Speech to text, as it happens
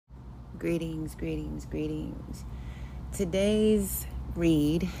Greetings. Today's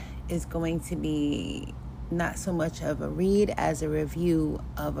read is going to be not so much of a read as a review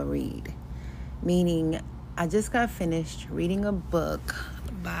of a read. Meaning, I just got finished reading a book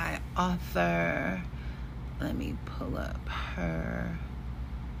by author. Let me pull up her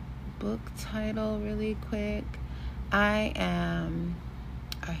book title really quick. I am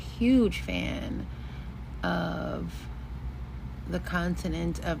a huge fan of the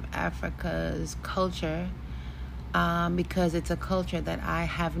continent of Africa's culture because it's a culture that I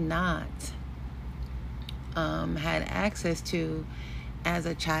have not had access to as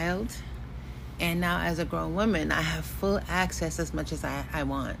a child, and now as a grown woman I have full access as much as I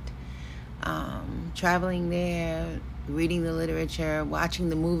want. Traveling there, reading the literature, watching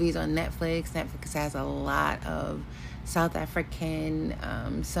the movies on Netflix. Netflix has a lot of South African,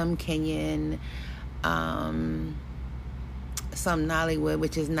 some Kenyan, some Nollywood,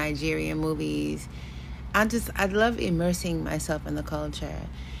 which is Nigerian movies. I love immersing myself in the culture,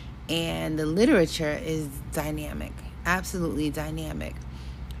 and the literature is dynamic, absolutely dynamic.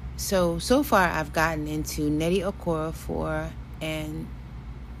 So far I've gotten into Nnedi Okorafor and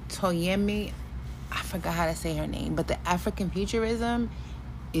Toyemi, I forgot how to say her name, but the African futurism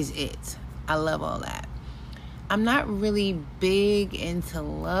is it. I love all that. I'm not really big into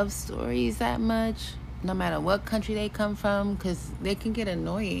love stories that much, no matter what country they come from, because they can get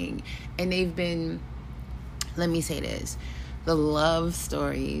annoying. And they've been, let me say this, the love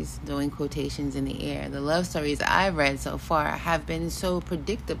stories, doing quotations in the air, the love stories I've read so far have been so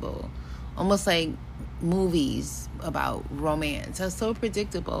predictable, almost like movies about romance. Are so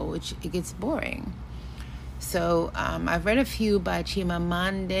predictable, which it gets boring. So I've read a few by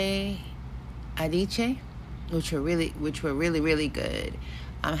Chimamanda Adichie, which were really good.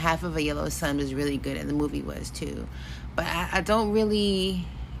 Half of a Yellow Sun was really good, and the movie was too. But I don't really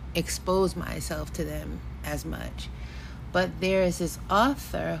expose myself to them as much. But there is this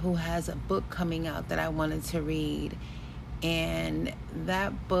author who has a book coming out that I wanted to read. And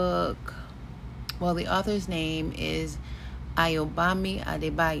that book, well, the author's name is Ayobami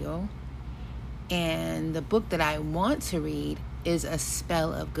Adebayo. And the book that I want to read is A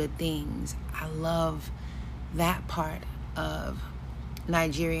Spell of Good Things. I love that part of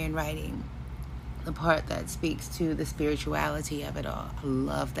Nigerian writing, the part that speaks to the spirituality of it all. I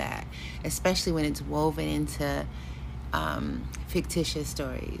love that, especially when it's woven into fictitious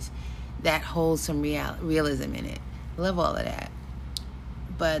stories that hold some realism in it. Love all of that.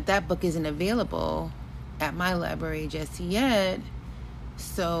 But that book isn't available at my library just yet,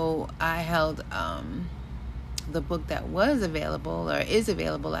 so I held the book that was available, or is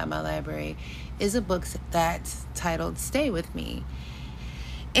available at my library, is a book that's titled Stay With Me.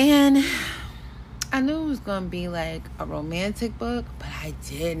 And I knew it was going to be like a romantic book, but I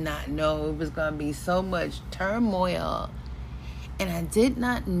did not know it was going to be so much turmoil. And I did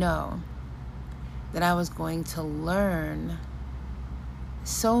not know that I was going to learn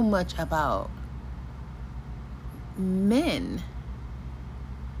so much about men.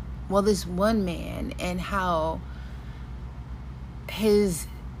 Well, this one man, and how his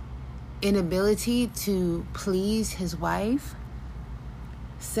inability to please his wife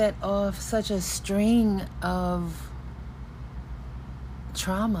set off such a string of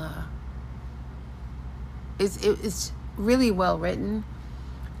trauma. It's really well written,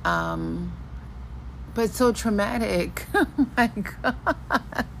 but so traumatic. Oh my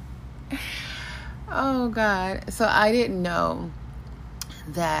God. Oh God. So I didn't know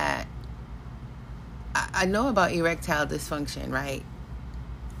that. I know about erectile dysfunction, right?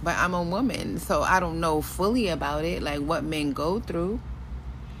 But I'm a woman, so I don't know fully about it, like what men go through.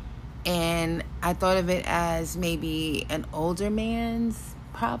 And I thought of it as maybe an older man's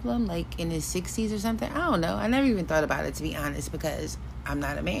problem, like in his 60s or something. I don't know. I never even thought about it, to be honest, because I'm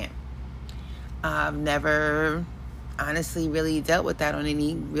not a man. I've never honestly really dealt with that on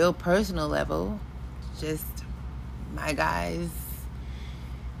any real personal level. Just my guys,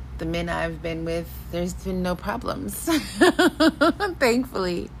 the men I've been with, there's been no problems.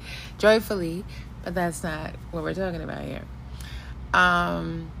 Thankfully, joyfully, but that's not what we're talking about here.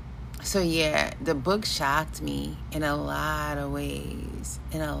 So yeah, the book shocked me in a lot of ways.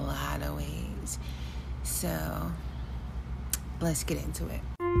 So let's get into it.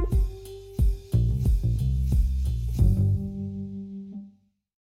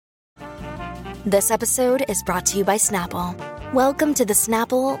 This episode is brought to you by Snapple. Welcome to the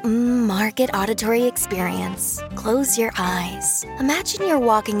Snapple Market Auditory Experience. Close your eyes. Imagine you're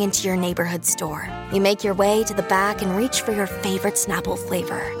walking into your neighborhood store. You make your way to the back and reach for your favorite Snapple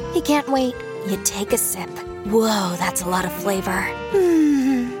flavor. You can't wait. You take a sip. Whoa, that's a lot of flavor.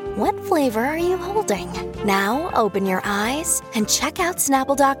 What flavor are you holding? Now open your eyes and check out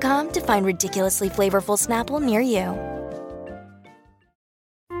Snapple.com to find ridiculously flavorful Snapple near you.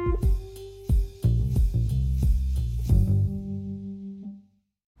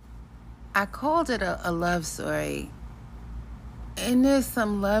 I called it a love story, and there's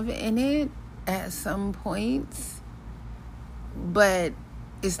some love in it at some points, but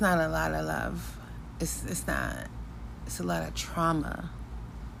it's not a lot of love. It's not. It's a lot of trauma.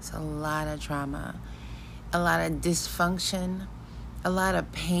 It's a lot of trauma, a lot of dysfunction, a lot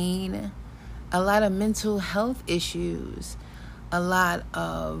of pain, a lot of mental health issues, a lot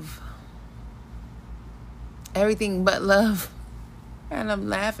of everything but love. And I'm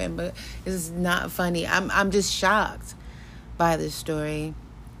laughing, but it's not funny. I'm just shocked by this story.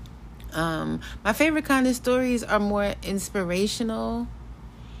 My favorite kind of stories are more inspirational,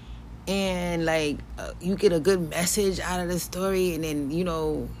 and like you get a good message out of the story, and then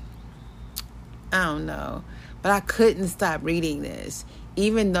I don't know, but I couldn't stop reading this,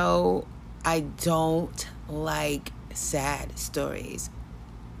 even though I don't like sad stories,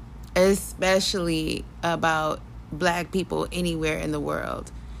 especially about Black people anywhere in the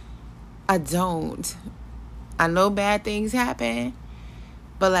world. I don't. I know bad things happen,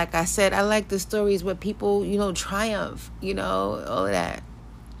 but like I said, I like the stories where people, triumph, all of that.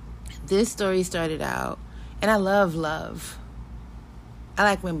 This story started out, and I love love. I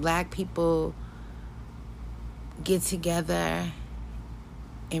like when Black people get together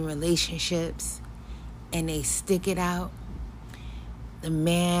in relationships and they stick it out. The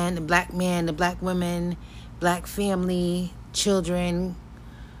man, the Black man, the Black woman, Black family, children,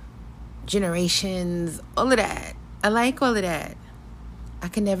 generations, all of that. I like all of that. I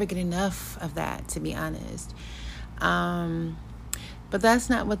can never get enough of that, to be honest. But that's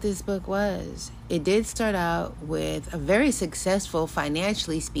not what this book was. It did start out with a very successful,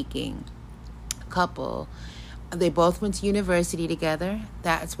 financially speaking, couple. They both went to university together.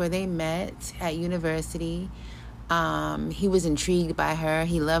 That's where they met, at university. He was intrigued by her.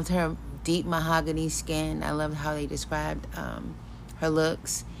 He loved her deep mahogany skin. I loved how they described her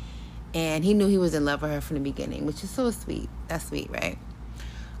looks. And he knew he was in love with her from the beginning, which is so sweet. That's sweet, right?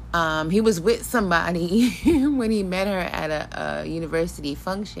 He was with somebody when he met her at a university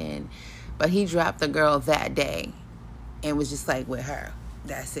function, but he dropped the girl that day and was just like with her.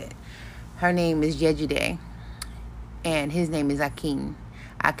 That's it. Her name is Yejide, and his name is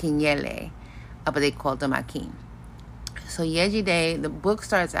Akinyele, but they called him Akin. So Yejide, the book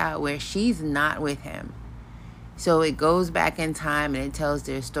starts out where she's not with him. So it goes back in time and it tells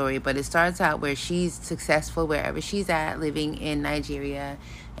their story, but it starts out where she's successful wherever she's at, living in Nigeria,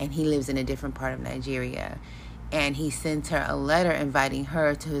 and he lives in a different part of Nigeria. And he sent her a letter inviting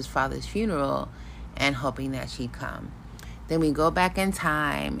her to his father's funeral and hoping that she'd come. Then we go back in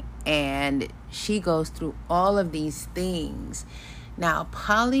time and she goes through all of these things. Now,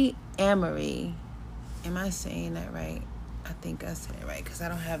 polyamory, am I saying that right? I think I said it right because I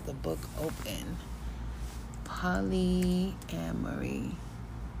don't have the book open. Polyamory.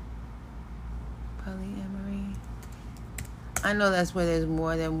 I know that's where there's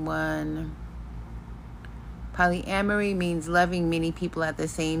more than one. Polyamory means loving many people at the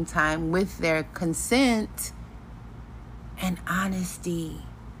same time with their consent and honesty.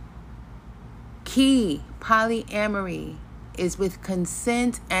 Key, polyamory is with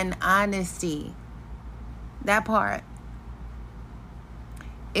consent and honesty. That part.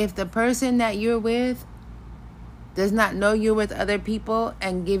 If the person that you're with does not know you're with other people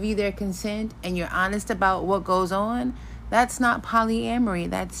and give you their consent and you're honest about what goes on, that's not polyamory,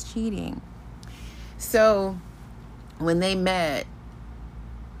 that's cheating. So when they met,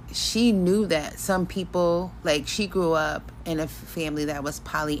 she knew that some people, like she grew up in a family that was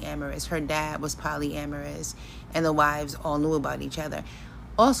polyamorous. Her dad was polyamorous and the wives all knew about each other.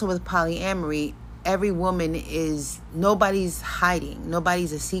 Also with polyamory, every woman is, nobody's hiding,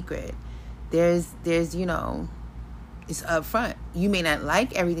 nobody's a secret. There's it's up front. You may not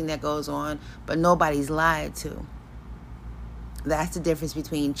like everything that goes on, but nobody's lied to. That's the difference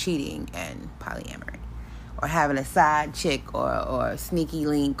between cheating and polyamory, or having a side chick, or sneaky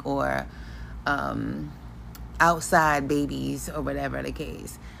link, or outside babies, or whatever the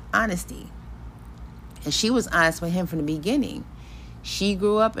case. Honesty. And she was honest with him from the beginning. She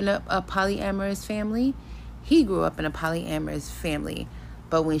grew up in a polyamorous family. He grew up in a polyamorous family.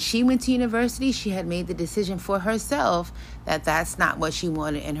 But when she went to university, she had made the decision for herself that that's not what she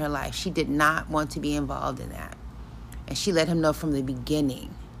wanted in her life. She did not want to be involved in that. And she let him know from the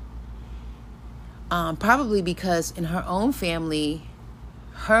beginning. Probably because in her own family,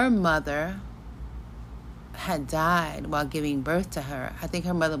 her mother had died while giving birth to her. I think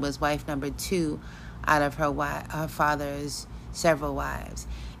her mother was wife number 2 out of her father's several wives.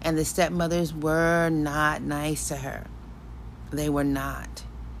 And the stepmothers were not nice to her. They were not.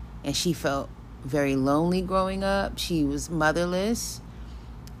 And she felt very lonely growing up. She was motherless.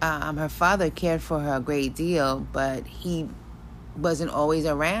 Her father cared for her a great deal, but he wasn't always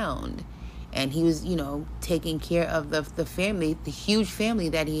around. And he was, taking care of the family, the huge family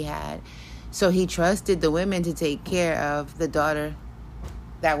that he had. So he trusted the women to take care of the daughter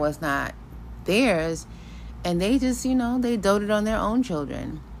that was not theirs. And they just, they doted on their own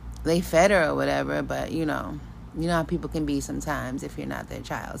children. They fed her or whatever, but, you know how people can be sometimes if you're not their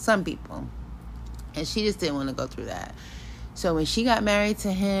child. Some people. And she just didn't want to go through that. So when she got married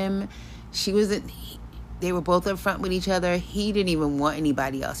to him, they were both up front with each other. He didn't even want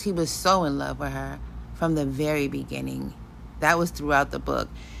anybody else. He was so in love with her from the very beginning. That was throughout the book.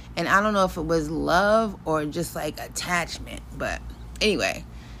 And I don't know if it was love or just like attachment. But anyway,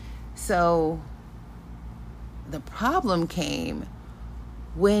 so the problem came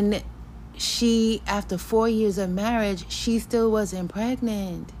when she, after 4 years of marriage, she still wasn't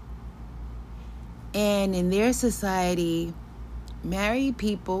pregnant. And in their society, married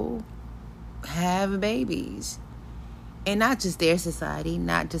people have babies. And not just their society,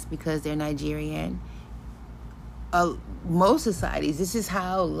 not just because they're Nigerian. Most societies, this is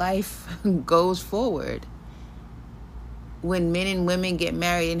how life goes forward. When men and women get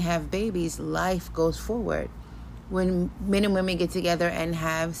married and have babies, life goes forward. When men and women get together and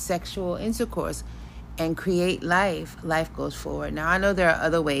have sexual intercourse and create life, life goes forward. Now, I know there are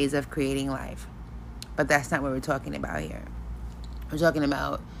other ways of creating life, but that's not what we're talking about here. We're talking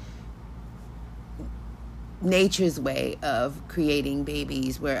about nature's way of creating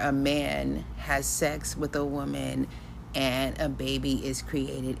babies, where a man has sex with a woman and a baby is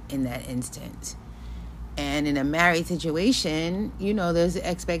created in that instant. And in a married situation, there's an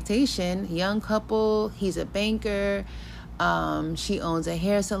expectation. Young couple, he's a banker. She owns a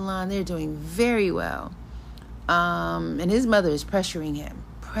hair salon. They're doing very well. And his mother is pressuring him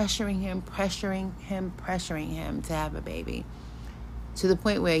to have a baby. To the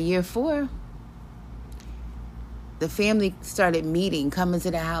point where year 4, the family started coming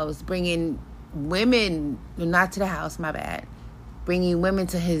to the house, bringing women, not to the house, my bad, bringing women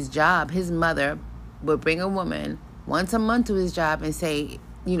to his job. His mother would bring a woman once a month to his job and say,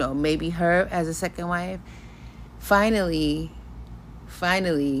 maybe her as a second wife. Finally,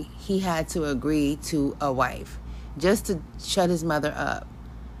 he had to agree to a wife just to shut his mother up.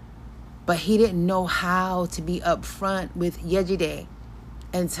 But he didn't know how to be upfront with Yejide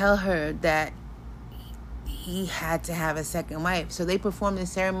and tell her that he had to have a second wife. So they performed the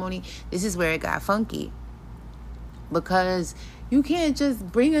ceremony. This is where it got funky. Because you can't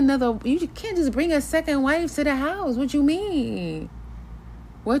just bring a second wife to the house. What you mean?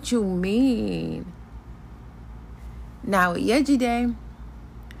 Now, Yejide,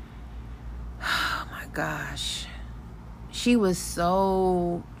 oh my gosh, she was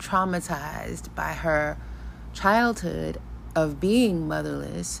so traumatized by her childhood of being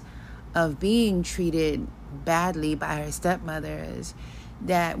motherless, of being treated badly by her stepmothers,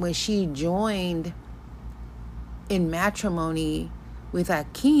 that when she joined in matrimony with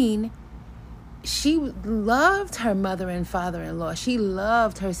Akin, she loved her mother and father-in-law. She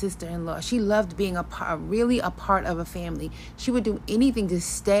loved her sister-in-law. She loved being a part of a family. She would do anything to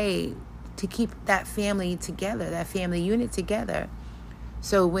stay, to keep that family together, that family unit together.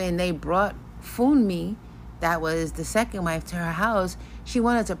 So when they brought Funmi, that was the second wife, to her house, she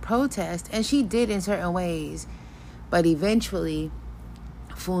wanted to protest, and she did in certain ways. But eventually,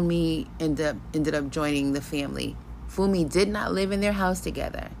 Funmi ended up joining the family. Funmi did not live in their house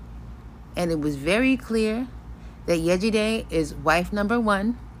together. And it was very clear that Yejide is wife number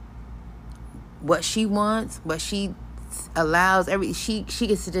 1. What she wants, what she allows, she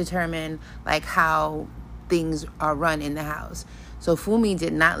gets to determine like how things are run in the house. So Funmi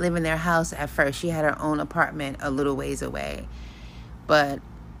did not live in their house at first. She had her own apartment a little ways away. But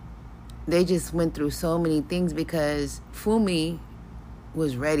they just went through so many things because Funmi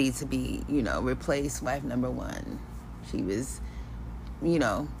was ready to be, replace wife number 1. She was,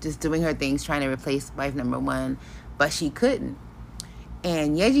 just doing her things, trying to replace wife number 1, but she couldn't.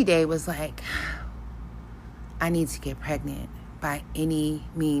 And Yejide was like, I need to get pregnant by any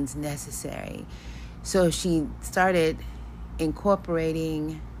means necessary. So she started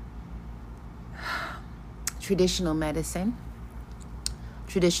incorporating traditional medicine,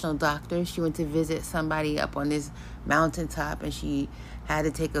 traditional doctors. She went to visit somebody up on this mountaintop, and she had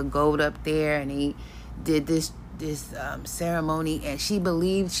to take a goat up there, and he did this ceremony, and she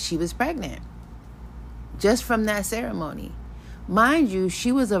believed she was pregnant. just from that ceremony. Mind you,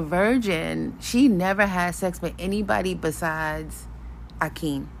 she was a virgin. She never had sex with anybody besides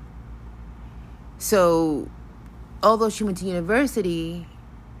Akeem. So, although she went to university,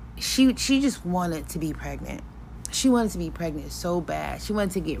 she just wanted to be pregnant. She wanted to be pregnant so bad. She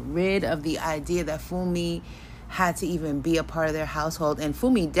wanted to get rid of the idea that Fumi had to even be a part of their household. And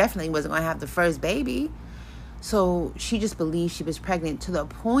Fumi definitely wasn't going to have the first baby. So she just believed she was pregnant, to the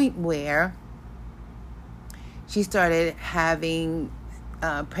point where she started having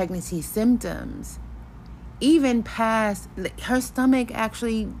pregnancy symptoms. Even past, her stomach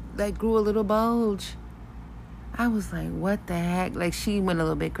actually grew a little bulge. I was like, what the heck? She went a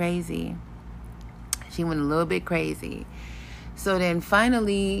little bit crazy. So then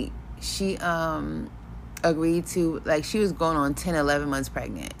finally she agreed to, she was going on 10, 11 months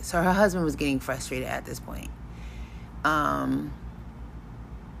pregnant. So her husband was getting frustrated at this point. And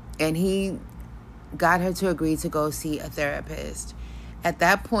he got her to agree to go see a therapist. At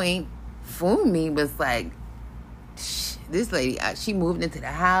that point, Fumi was like, this lady, she moved into the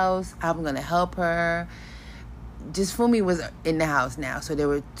house. I'm going to help her. Just Fumi was in the house now. So there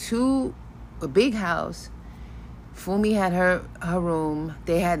were a big house. Fumi had her room.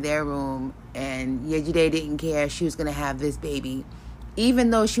 They had their room. And Yejide didn't care. She was going to have this baby. Even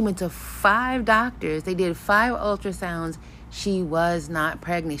though she went to 5 doctors, they did 5 ultrasounds, she was not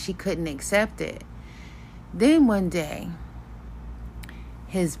pregnant. She couldn't accept it. Then one day,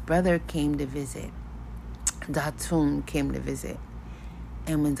 his brother came to visit. Datun came to visit.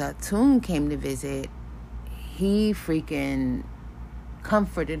 And when Datun came to visit, he freaking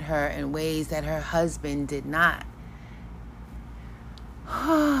comforted her in ways that her husband did not.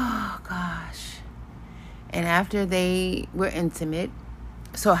 Oh, gosh. And after they were intimate,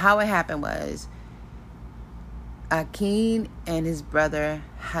 so how it happened was, Akeem and his brother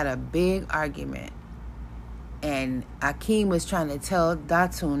had a big argument. And Akeem was trying to tell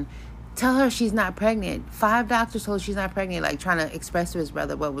Datun, tell her she's not pregnant. 5 doctors told her she's not pregnant, trying to express to his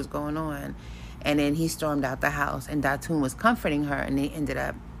brother what was going on. And then he stormed out the house, and Datun was comforting her, and they ended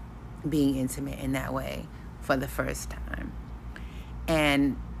up being intimate in that way for the first time.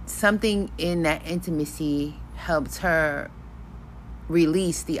 And something in that intimacy helped her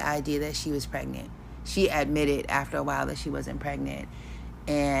release the idea that she was pregnant. She admitted after a while that she wasn't pregnant.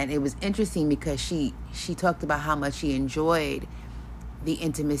 And it was interesting because she talked about how much she enjoyed the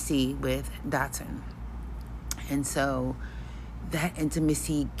intimacy with Datun. And so that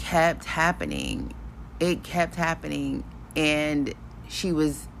intimacy kept happening. It kept happening. And she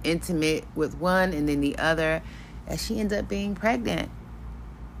was intimate with one and then the other. And she ended up being pregnant.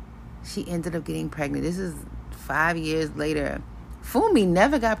 She ended up getting pregnant. This is 5 years later. Fumi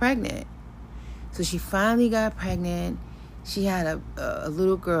never got pregnant. So she finally got pregnant. She had a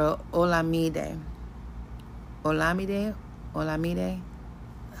little girl, Olamide. I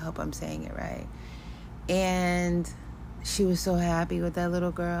hope I'm saying it right. And she was so happy with that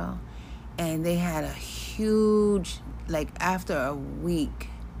little girl. And they had a huge, after a week,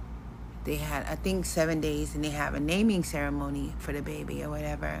 they had, I think, 7 days, and they have a naming ceremony for the baby or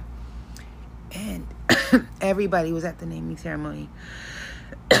whatever. And everybody was at the naming ceremony.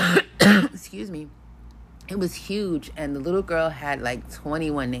 Excuse me. It was huge, and the little girl had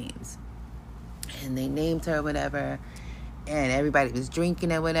 21 names. And they named her whatever, and everybody was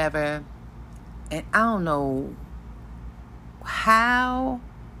drinking or whatever. And I don't know how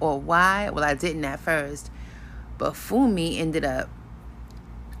or why. Well, I didn't at first. But Fumi ended up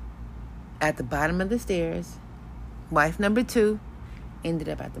at the bottom of the stairs. Wife number 2 ended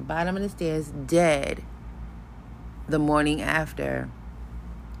up at the bottom of the stairs, dead, the morning after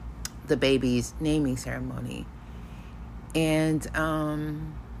the baby's naming ceremony. And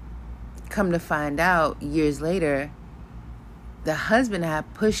come to find out, years later, the husband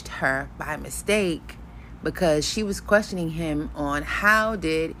had pushed her by mistake because she was questioning him on how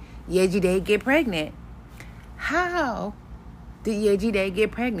did Yejide get pregnant? How did Yejide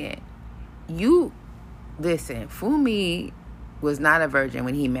get pregnant? You, listen, Fumi was not a virgin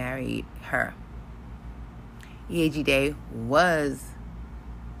when he married her. Yejide was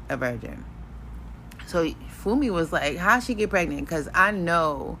a virgin. So Fumi was like, how'd she get pregnant? Because I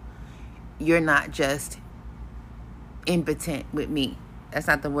know you're not just impotent with me. That's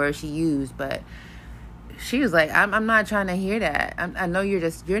not the word she used, but she was like, I'm not trying to hear that. I know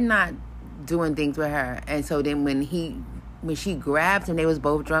you're not doing things with her. And so then when she grabbed him, they was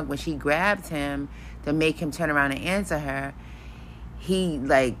both drunk. When she grabbed him to make him turn around and answer her, he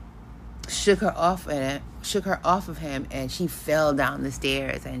shook her off of him, and she fell down the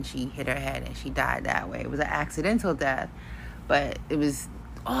stairs and she hit her head and she died that way. It was an accidental death, but it was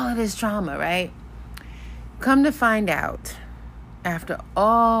all of this trauma, right? Come to find out, after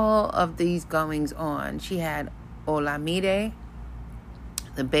all of these goings on, she had Olamide.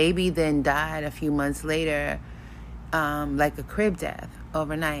 The baby then died a few months later, like a crib death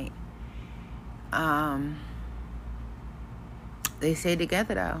overnight. They stay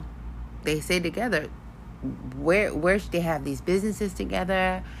together though. They stay together. Where they have these businesses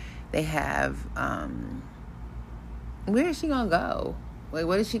together. They have where is she gonna go? Like,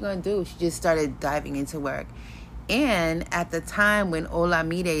 what is she gonna do? She just started diving into work. And at the time when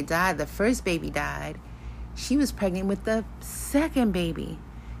Olamide died, the first baby died, she was pregnant with the second baby,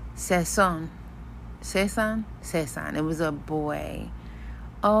 Sesan. It was a boy.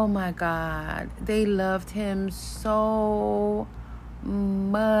 Oh my God. They loved him so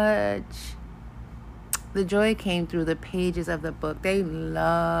much. The joy came through the pages of the book. They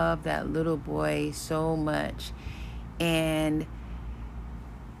loved that little boy so much. And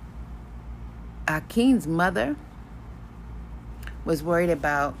Akin's mother was worried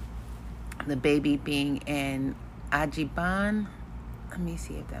about the baby being in Ajuban. Let me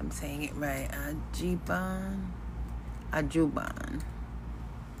see if I'm saying it right. Ajuban.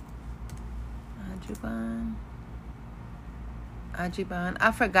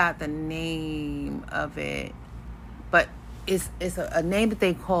 I forgot the name of it, but it's a name that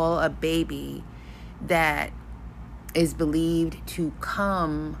they call a baby that is believed to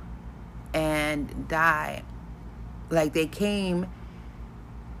come and die. Like, they came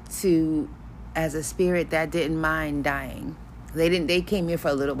to as a spirit that didn't mind dying. They came here for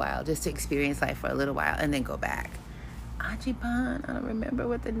a little while, just to experience life for a little while and then go back. Ajiban, I don't remember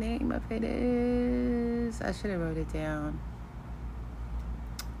what the name of it is. I should have wrote it down.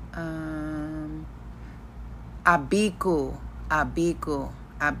 Abiku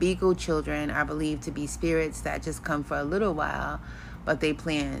children are believed to be spirits that just come for a little while, but they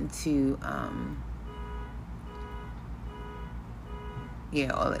plan to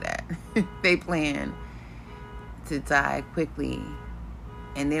all of that. They plan to die quickly,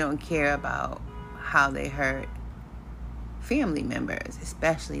 and they don't care about how they hurt family members,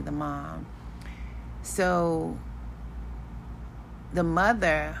 especially the mom. So the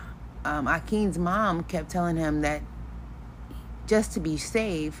mother, Akin's mom, kept telling him that just to be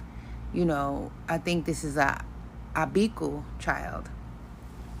safe, I think this is a Abiku child,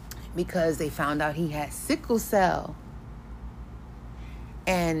 because they found out he had sickle cell.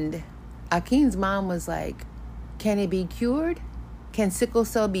 And Akin's mom was like, can it be cured? Can sickle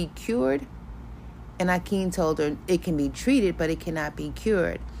cell be cured? And Akin told her it can be treated, but it cannot be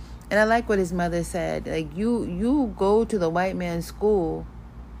cured. And I like what his mother said. Like, you go to the white man's school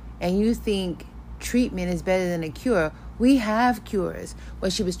and you think treatment is better than a cure. We have cures.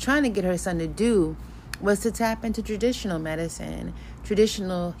 What she was trying to get her son to do was to tap into traditional medicine,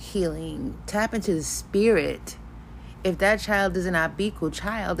 traditional healing, tap into the spirit. If that child is an Abiku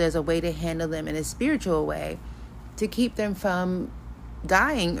child, there's a way to handle them in a spiritual way to keep them from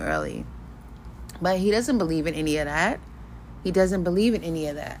dying early. But he doesn't believe in any of that.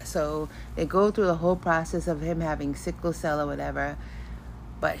 So they go through the whole process of him having sickle cell or whatever.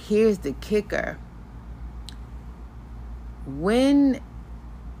 But here's the kicker. When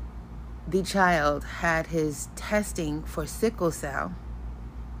the child had his testing for sickle cell,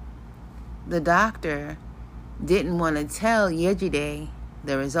 the doctor didn't want to tell Yejide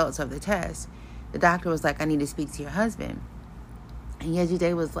the results of the test. The doctor was like, I need to speak to your husband. And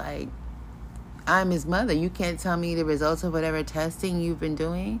Yejide was like, I'm his mother. You can't tell me the results of whatever testing you've been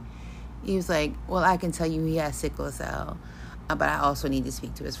doing. He was like, well, I can tell you he has sickle cell, but I also need to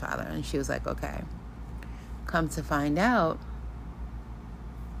speak to his father. And she was like, okay. Come to find out,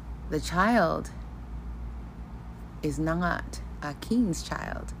 the child is not Akin's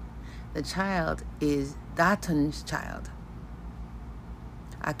child. The child is Datun's child.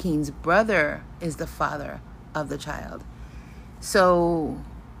 Akin's brother is the father of the child. So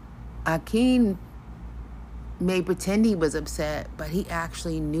Akin may pretend he was upset, but he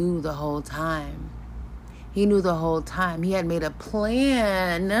actually knew the whole time. He had made a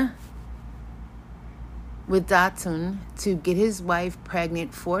plan with Datun to get his wife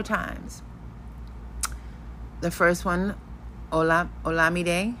pregnant 4 times. The first one,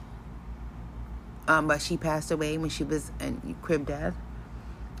 Olamide, but she passed away when she was in crib death.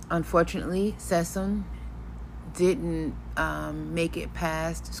 Unfortunately, Sesun didn't make it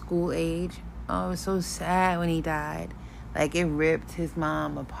past school age. Oh, it was so sad when he died. Like, it ripped his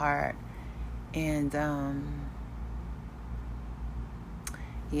mom apart. And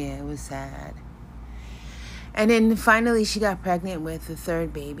it was sad. And then finally she got pregnant with the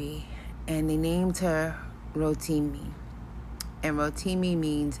 3rd baby, and they named her Rotimi. And Rotimi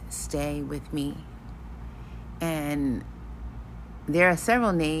means stay with me. And there are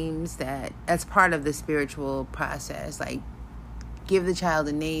several names that's part of the spiritual process. Like, give the child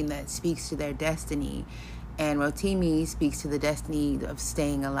a name that speaks to their destiny. And Rotimi speaks to the destiny of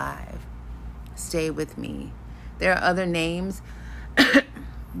staying alive. Stay with me. There are other names,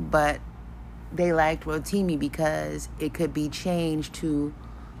 but they liked Rotimi because it could be changed to,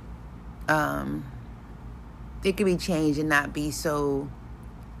 it could be changed and not be so,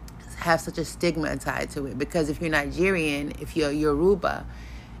 have such a stigma tied to it. Because if you're Nigerian, if you're Yoruba,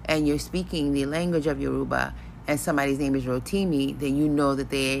 and you're speaking the language of Yoruba, and somebody's name is Rotimi, then you know that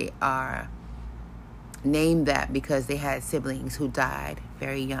they are named that because they had siblings who died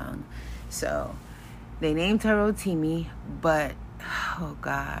very young. So they named her Rotimi, but, oh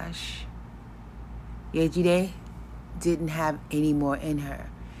gosh, Yejide didn't have any more in her.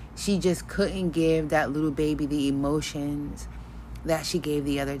 She just couldn't give that little baby the emotions that she gave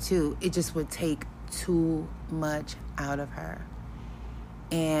the other two. It just would take too much out of her.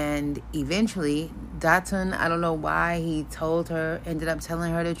 And eventually, Datun, I don't know why he ended up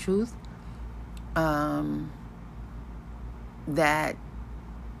telling her the truth, that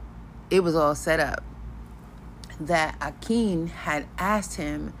it was all set up. That Akin had asked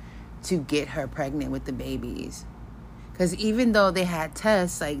him to get her pregnant with the babies. Because even though they had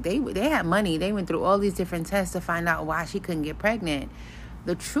tests, like they had money, they went through all these different tests to find out why she couldn't get pregnant.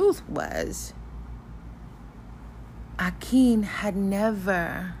 The truth was, Akin had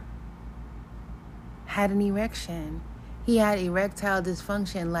never had an erection. He had erectile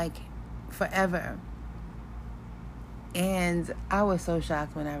dysfunction like forever. And I was so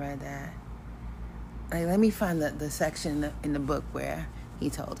shocked when I read that. Like, let me find the section in the book where he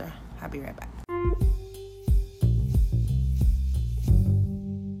told her. I'll be right back.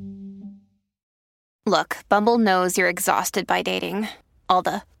 Look, Bumble knows you're exhausted by dating. All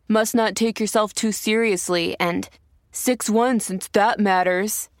the must not take yourself too seriously and 6'1" since that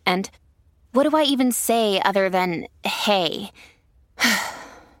matters. And what do I even say other than, hey?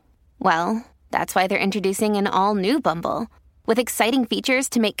 Well, that's why they're introducing an all-new Bumble with exciting features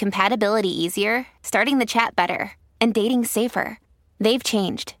to make compatibility easier, starting the chat better, and dating safer. They've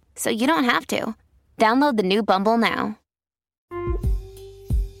changed, so you don't have to. Download the new Bumble now.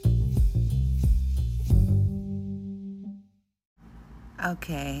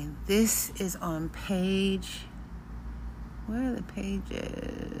 Okay, this is on page... Where are the pages?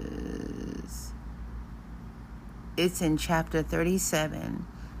 It's in chapter 37,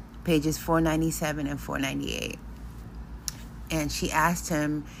 pages 497 and 498. And she asked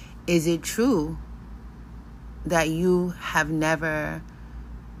him, is it true that you have never...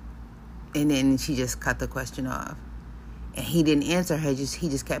 And then she just cut the question off. And he didn't answer her, he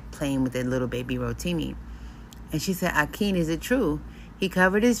just kept playing with the little baby Rotimi. And she said, Akin, is it true? He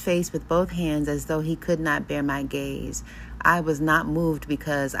covered his face with both hands as though he could not bear my gaze. I was not moved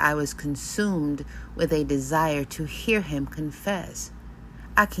because I was consumed with a desire to hear him confess.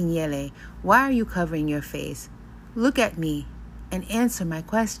 Akinyele, why are you covering your face? Look at me and answer my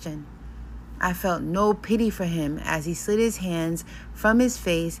question. I felt no pity for him as he slid his hands from his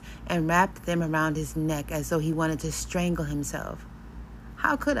face and wrapped them around his neck as though he wanted to strangle himself.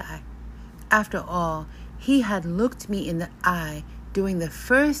 How could I? After all, he had looked me in the eye during the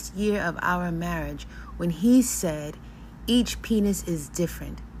first year of our marriage when he said, each penis is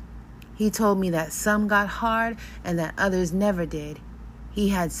different. He told me that some got hard and that others never did. He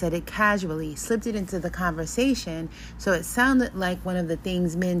had said it casually, slipped it into the conversation, so it sounded like one of the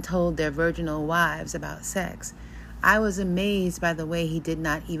things men told their virginal wives about sex. I was amazed by the way he did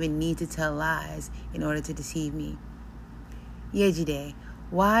not even need to tell lies in order to deceive me. Yejide,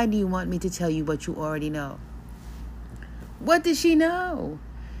 why do you want me to tell you what you already know? What does she know?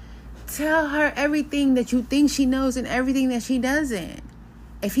 Tell her everything that you think she knows and everything that she doesn't.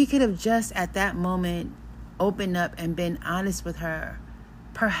 If he could have just at that moment opened up and been honest with her,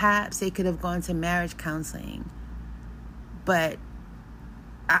 perhaps they could have gone to marriage counseling. But,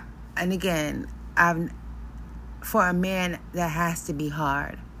 for a man, that has to be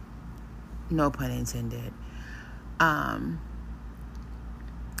hard. No pun intended. But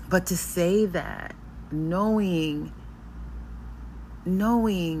to say that, knowing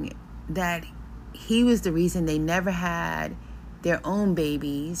that he was the reason they never had their own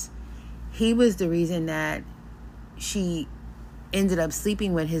babies, he was the reason that she ended up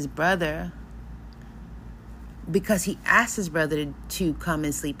sleeping with his brother because he asked his brother to come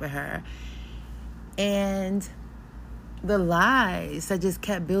and sleep with her. And the lies that just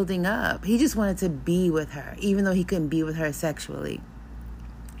kept building up. He just wanted to be with her, even though he couldn't be with her sexually.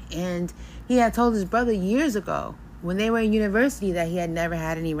 And he had told his brother years ago, when they were in university, that he had never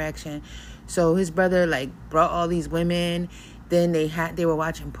had an erection. So his brother like brought all these women. Then they were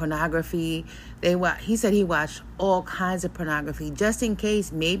watching pornography. He said he watched all kinds of pornography just in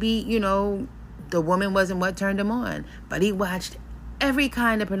case maybe, the woman wasn't what turned him on. But he watched every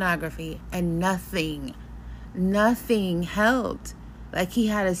kind of pornography and nothing helped. Like he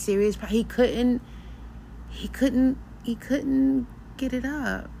had a serious he couldn't get it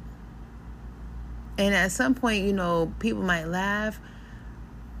up. And at some point, people might laugh,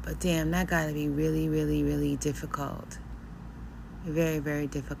 but damn, that got to be really, really, really difficult. Very, very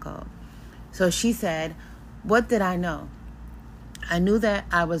difficult. So she said, what did I know? I knew that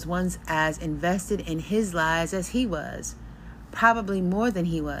I was once as invested in his lies as he was. Probably more than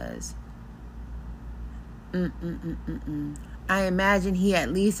he was. I imagine he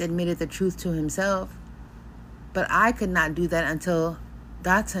at least admitted the truth to himself. But I could not do that until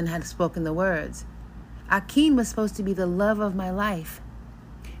Dotson had spoken the words. Akeem was supposed to be the love of my life.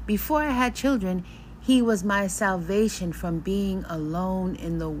 Before I had children, he was my salvation from being alone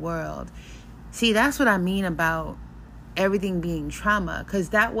in the world. See, that's what I mean about everything being trauma, because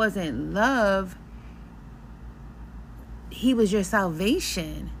that wasn't love. He was your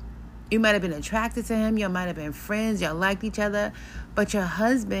salvation. You might have been attracted to him. You might have been friends. Y'all liked each other. But your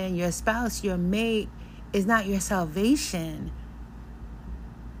husband, your spouse, your mate is not your salvation.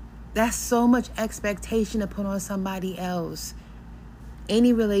 That's so much expectation to put on somebody else.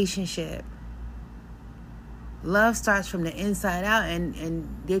 Any relationship. Love starts from the inside out, and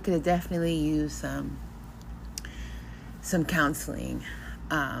they could have definitely used some counseling.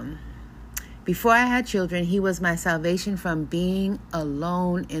 Before I had children, he was my salvation from being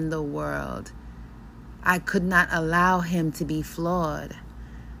alone in the world. I could not allow him to be flawed.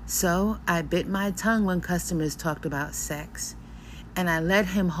 So I bit my tongue when customers talked about sex. And I let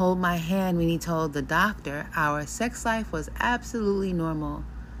him hold my hand when he told the doctor our sex life was absolutely normal.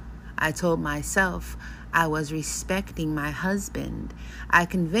 I told myself I was respecting my husband. I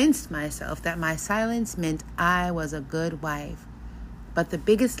convinced myself that my silence meant I was a good wife. But the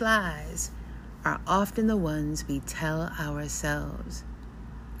biggest lies are often the ones we tell ourselves.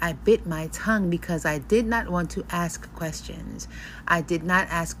 I bit my tongue because I did not want to ask questions. I did not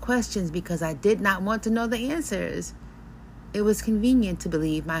ask questions because I did not want to know the answers. It was convenient to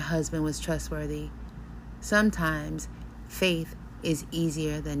believe my husband was trustworthy. Sometimes faith is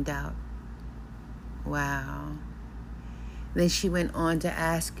easier than doubt. Wow. Then she went on to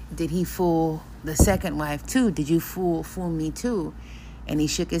ask, did he fool the second wife too? Did you fool me too? And he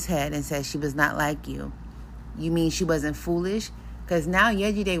shook his head and said she was not like you. You mean she wasn't foolish? Because now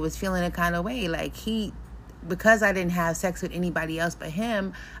Yejide was feeling a kind of way. Like because I didn't have sex with anybody else but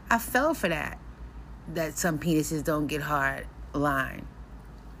him, I fell for that some penises don't get hard line.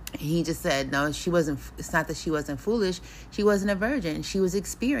 He just said, no, it's not that she wasn't foolish. She wasn't a virgin. She was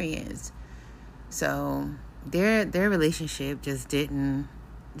experienced. So their relationship just didn't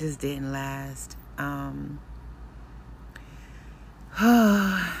last.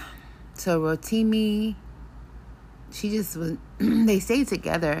 So Rotimi, she just was, they stayed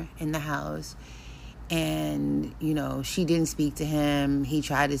together in the house, and, she didn't speak to him. He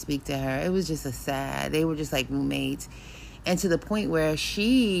tried to speak to her. It was just they were just like roommates. And to the point where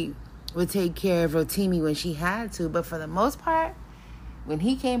she would take care of Rotimi when she had to. But for the most part, when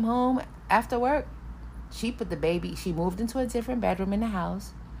he came home after work, she moved into a different bedroom in the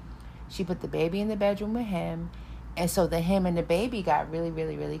house. She put the baby in the bedroom with him. And so him and the baby got really,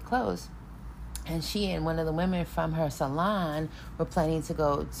 really, really close. And she and one of the women from her salon were planning to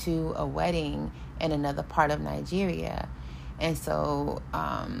go to a wedding in another part of Nigeria. And so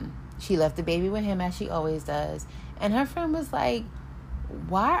she left the baby with him, as she always does. And her friend was like,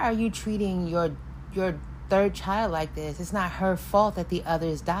 why are you treating your third child like this? It's not her fault that the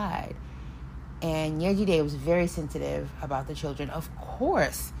others died. And Yejide was very sensitive about the children. Of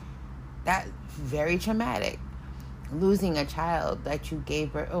course, that's very traumatic. Losing a child that you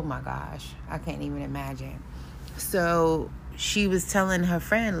gave birth, oh my gosh, I can't even imagine. So she was telling her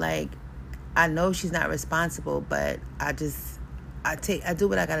friend, like, I know she's not responsible, but I do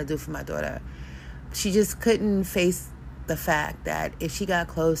what I gotta do for my daughter. She just couldn't face the fact that if she got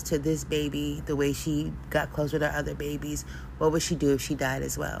close to this baby the way she got close with her other babies, what would she do if she died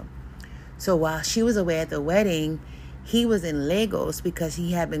as well? So while she was away at the wedding, he was in Lagos because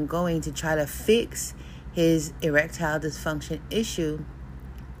he had been going to try to fix his erectile dysfunction issue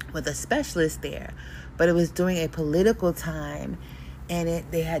with a specialist there. But it was during a political time, and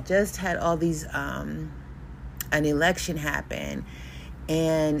they had just had all these an election happen,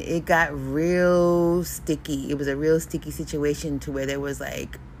 and it got real sticky. It was a real sticky situation to where there was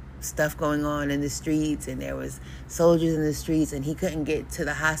like stuff going on in the streets, and there was soldiers in the streets, and he couldn't get to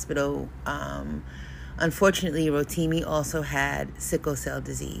the hospital. Unfortunately, Rotimi also had sickle cell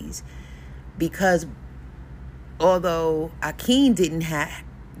disease, because although Akin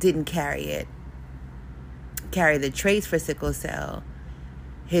didn't carry the traits for sickle cell,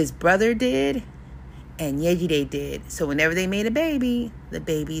 his brother did, and Yejide did. So whenever they made a baby, the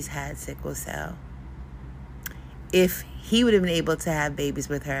babies had sickle cell. If he would have been able to have babies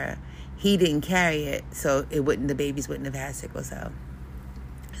with her, he didn't carry it, so the babies wouldn't have had sickle cell.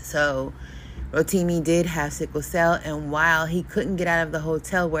 So Rotimi did have sickle cell, and while he couldn't get out of the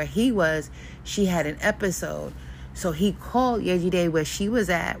hotel where he was, she had an episode. So he called Yejide where she was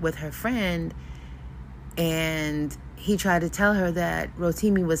at with her friend, and he tried to tell her that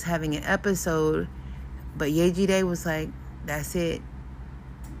Rotimi was having an episode, but Yejide was like, that's it.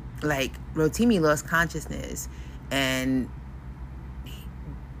 Like, Rotimi lost consciousness, and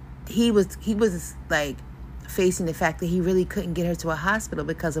he was like facing the fact that he really couldn't get her to a hospital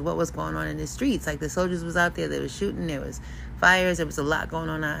because of what was going on in the streets. Like, the soldiers was out there, they was shooting, there was fires, there was a lot going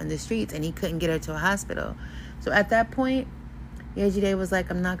on out in the streets, and he couldn't get her to a hospital. So at that point, Yejide was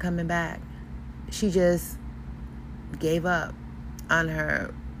like, I'm not coming back. She just gave up on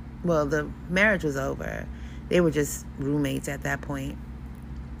her. Well, the marriage was over. They were just roommates at that point.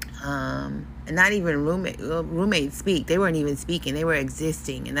 And not even roommates speak. They weren't even speaking. They were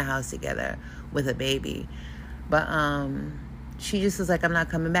existing in the house together with a baby. But she just was like, I'm not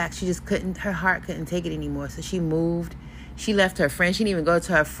coming back. She just couldn't, her heart couldn't take it anymore. So she moved. She left her friend. She didn't even go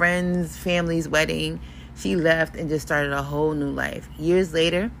to her friend's family's wedding. She left and just started a whole new life. Years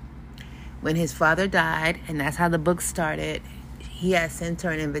later, when his father died, and that's how the book started, he had sent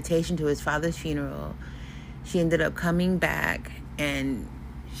her an invitation to his father's funeral. She ended up coming back, and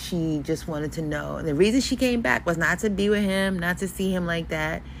she just wanted to know. And the reason she came back was not to be with him, not to see him like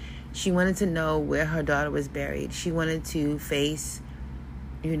that. She wanted to know where her daughter was buried. She wanted to face,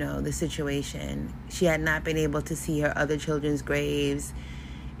 the situation. She had not been able to see her other children's graves,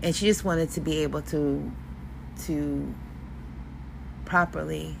 and she just wanted to be able to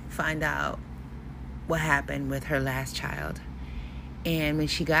properly find out what happened with her last child. And when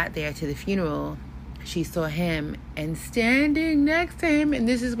she got there to the funeral, she saw him, and standing next to him, and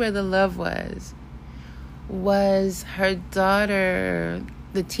this is where the love was her daughter,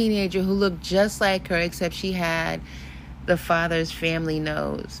 the teenager who looked just like her, except she had the father's family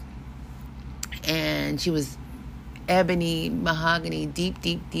nose. And she was ebony, mahogany, deep,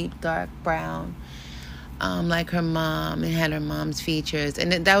 dark brown, like her mom, and had her mom's features.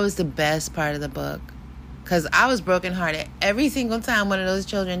 And that was the best part of the book, because I was brokenhearted every single time one of those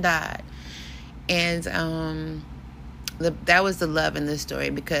children died. And that was the love in this story,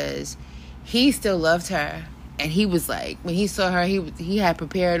 because he still loved her. And he was like, when he saw her, he had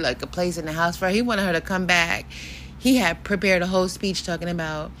prepared like a place in the house for her. He wanted her to come back. He had prepared a whole speech talking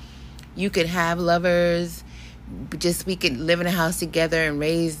about, you could have lovers, just we could live in a house together and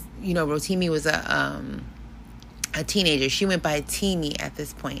raise, Rotimi was a teenager. She went by Timi at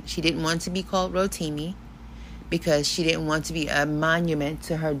this point. She didn't want to be called Rotimi because she didn't want to be a monument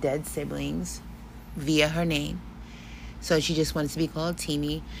to her dead siblings via her name. So she just wanted to be called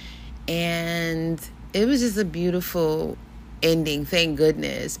Timi. And it was just a beautiful ending, thank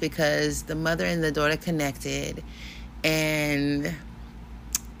goodness, because the mother and the daughter connected. And it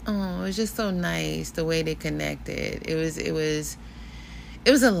was just so nice the way they connected. It was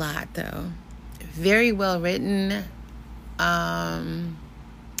a lot, though. Very well written. But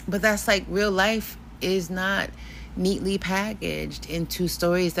that's like real life is not neatly packaged into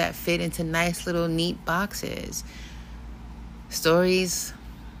stories that fit into nice little neat boxes. Stories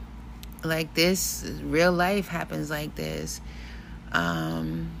like this, real life happens like this.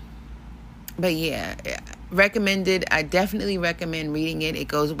 But yeah, recommended. I definitely recommend reading it. It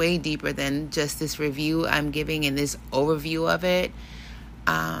goes way deeper than just this review I'm giving and this overview of it.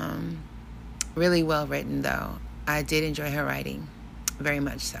 Really well written, though. I did enjoy her writing, very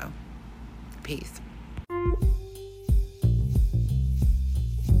much so. Peace.